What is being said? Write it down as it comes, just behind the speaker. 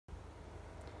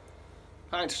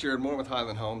Hi, it's Jared Moore with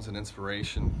Highland Homes and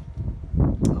Inspiration.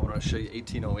 I want to show you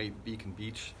 1808 Beacon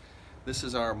Beach. This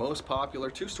is our most popular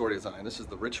two-story design. This is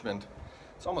the Richmond.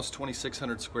 It's almost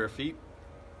 2,600 square feet.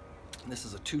 This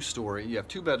is a two-story. You have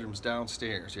two bedrooms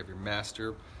downstairs. You have your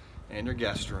master and your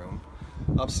guest room.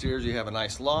 Upstairs you have a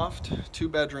nice loft, two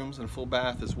bedrooms and a full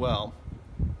bath as well.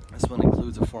 This one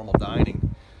includes a formal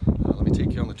dining. Let me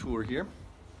take you on the tour here.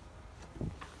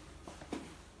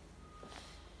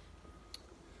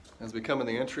 As we come in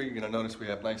the entry, you're going to notice we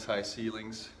have nice high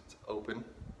ceilings. It's open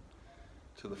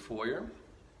to the foyer.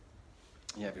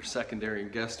 You have your secondary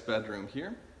guest bedroom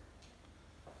here.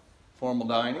 Formal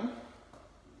dining.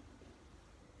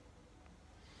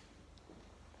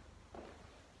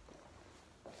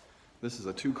 This is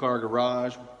a two-car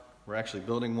garage. We're actually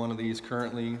building one of these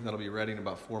currently that'll be ready in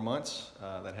about 4 months.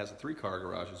 That has a three-car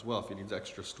garage as well if you need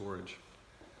extra storage.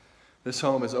 This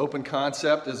home is open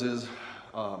concept, as is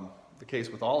the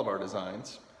case with all of our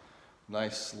designs.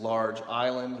 Nice large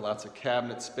island, lots of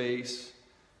cabinet space.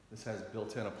 This has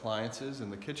built-in appliances in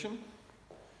the kitchen.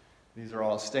 These are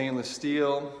all stainless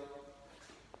steel,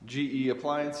 GE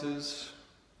appliances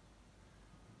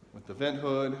with the vent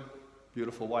hood,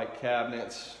 beautiful white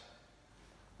cabinets,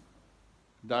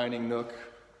 dining nook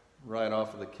right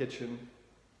off of the kitchen,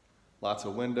 lots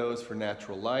of windows for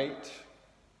natural light,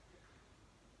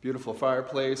 beautiful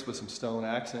fireplace with some stone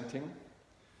accenting.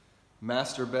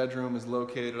 Master bedroom is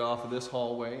located off of this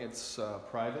hallway. It's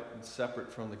private and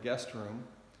separate from the guest room.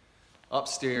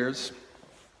 Upstairs,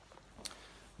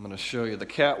 I'm going to show you the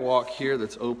catwalk here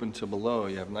that's open to below.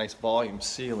 You have nice volume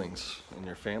ceilings in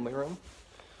your family room,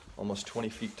 almost 20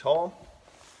 feet tall.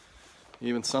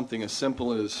 Even something as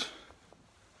simple as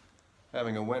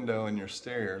having a window in your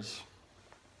stairs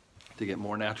to get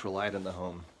more natural light in the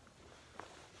home.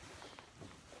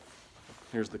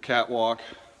 Here's the catwalk.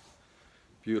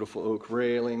 Beautiful oak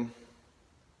railing,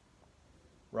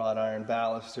 wrought iron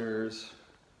balusters,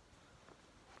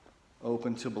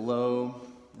 open to below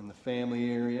in the family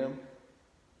area.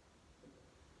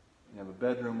 You have a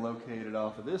bedroom located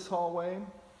off of this hallway,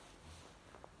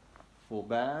 full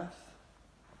bath.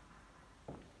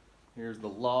 Here's the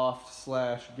loft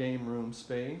slash game room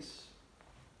space.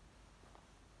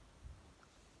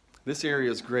 This area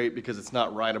is great because it's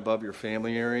not right above your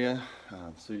family area,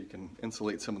 so you can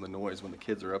insulate some of the noise when the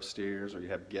kids are upstairs or you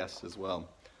have guests as well.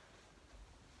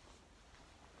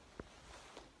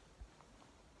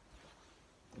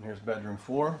 And here's bedroom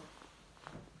 4.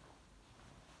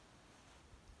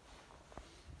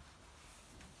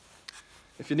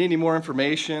 If you need any more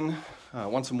information,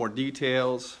 want some more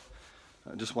details,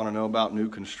 just want to know about new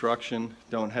construction,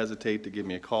 don't hesitate to give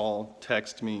me a call,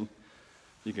 text me.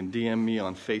 You can DM me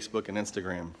on Facebook and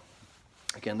Instagram.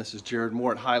 Again, this is Jared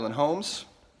Moore at Highland Homes,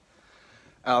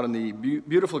 out in the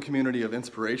beautiful community of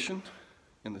Inspiration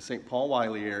in the St. Paul,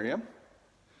 Wylie area.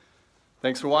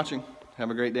 Thanks for watching. Have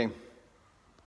a great day.